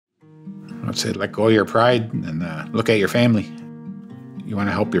I'd say let go of your pride and look at your family. You want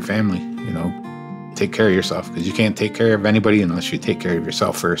to help your family, take care of yourself, because you can't take care of anybody unless you take care of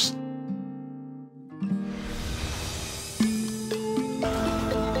yourself first.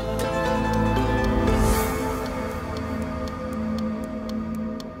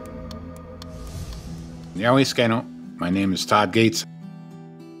 Scano. My name is Todd Gates.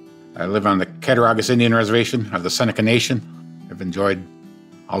 I live on the Cattaraugus Indian Reservation of the Seneca Nation. I've enjoyed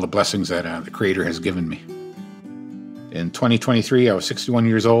all the blessings that the Creator has given me. In 2023, I was 61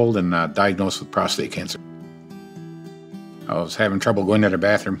 years old and diagnosed with prostate cancer. I was having trouble going to the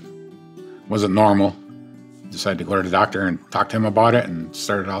bathroom. It wasn't normal. Decided to go to the doctor and talk to him about it and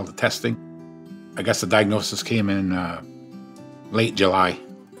started all the testing. I guess the diagnosis came in late July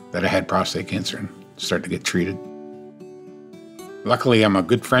that I had prostate cancer and started to get treated. Luckily, I'm a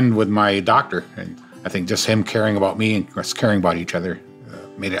good friend with my doctor, and I think just him caring about me and us caring about each other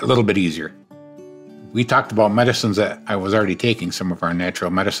made it a little bit easier. We talked about medicines that I was already taking, some of our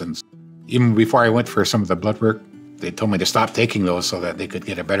natural medicines. Even before I went for some of the blood work, they told me to stop taking those so that they could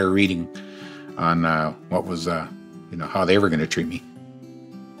get a better reading on what was, how they were going to treat me.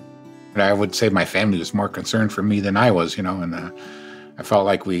 But I would say my family was more concerned for me than I was, and I felt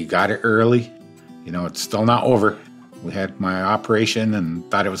like we got it early. It's still not over. We had my operation and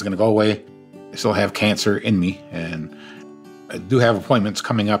thought it was going to go away. I still have cancer in me, and I do have appointments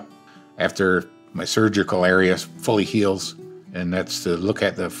coming up after my surgical area fully heals, and that's to look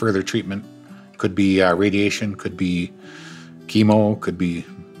at the further treatment. Could be radiation, could be chemo, could be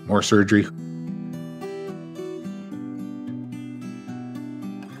more surgery.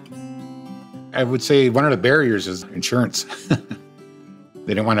 I would say one of the barriers is insurance.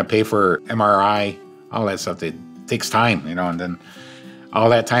 They didn't want to pay for MRI, all that stuff. It takes time, and then all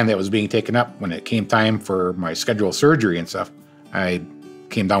that time that was being taken up when it came time for my scheduled surgery and stuff, I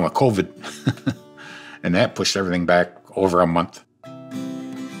came down with COVID. And that pushed everything back over a month.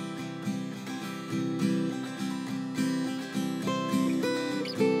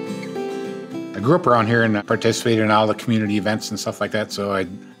 I grew up around here and participated in all the community events and stuff like that, so I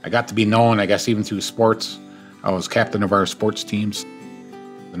got to be known, I guess, even through sports. I was captain of our sports teams.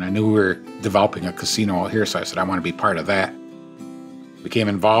 And I knew we were developing a casino out here, so I said, I want to be part of that. Became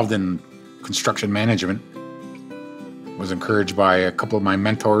involved in construction management. Was encouraged by a couple of my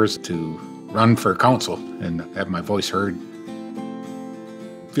mentors to run for council and have my voice heard.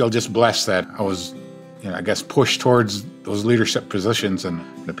 Feel just blessed that I was, pushed towards those leadership positions and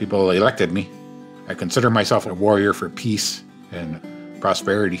the people elected me. I consider myself a warrior for peace and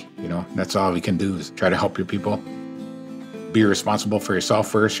prosperity. That's all we can do is try to help your people. Be responsible for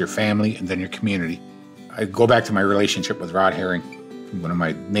yourself first, your family, and then your community. I go back to my relationship with Rod Herring, one of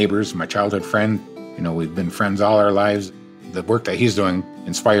my neighbors, my childhood friend. We've been friends all our lives. The work that he's doing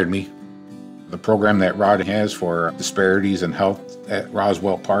inspired me. The program that Rod has for Disparities and Health at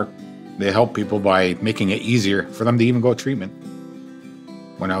Roswell Park, they help people by making it easier for them to even go to treatment.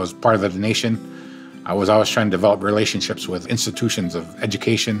 When I was part of the nation, I was always trying to develop relationships with institutions of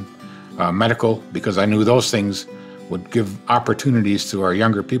education, medical, because I knew those things would give opportunities to our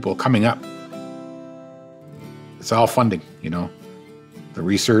younger people coming up. It's all funding, The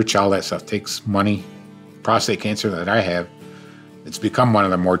research, all that stuff takes money. Prostate cancer that I have, it's become one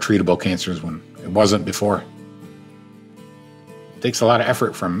of the more treatable cancers when it wasn't before. It takes a lot of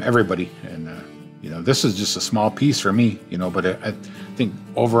effort from everybody, and this is just a small piece for me, but I think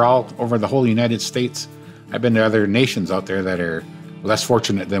overall, over the whole United States, I've been to other nations out there that are less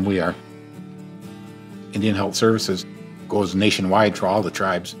fortunate than we are. Indian Health Services goes nationwide for all the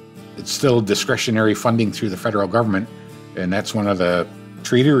tribes. It's still discretionary funding through the federal government, and that's one of the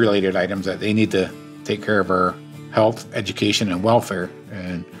treaty-related items that they need to take care of our health, education, and welfare,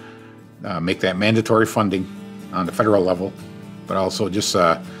 and make that mandatory funding on the federal level, but also just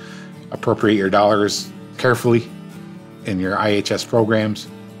appropriate your dollars carefully in your IHS programs,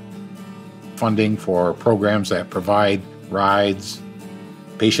 funding for programs that provide rides,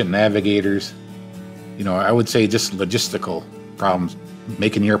 patient navigators. I would say just logistical problems,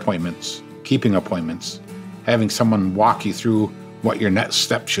 making your appointments, keeping appointments, having someone walk you through what your next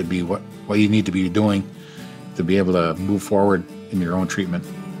step should be, what you need to be doing to be able to move forward in your own treatment.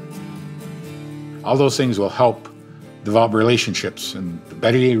 All those things will help develop relationships, and the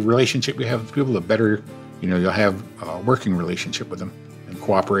better relationship you have with people, the better, you'll have a working relationship with them and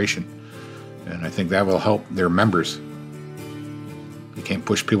cooperation. And I think that will help their members. You can't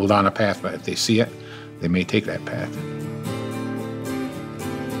push people down a path, but if they see it, they may take that path.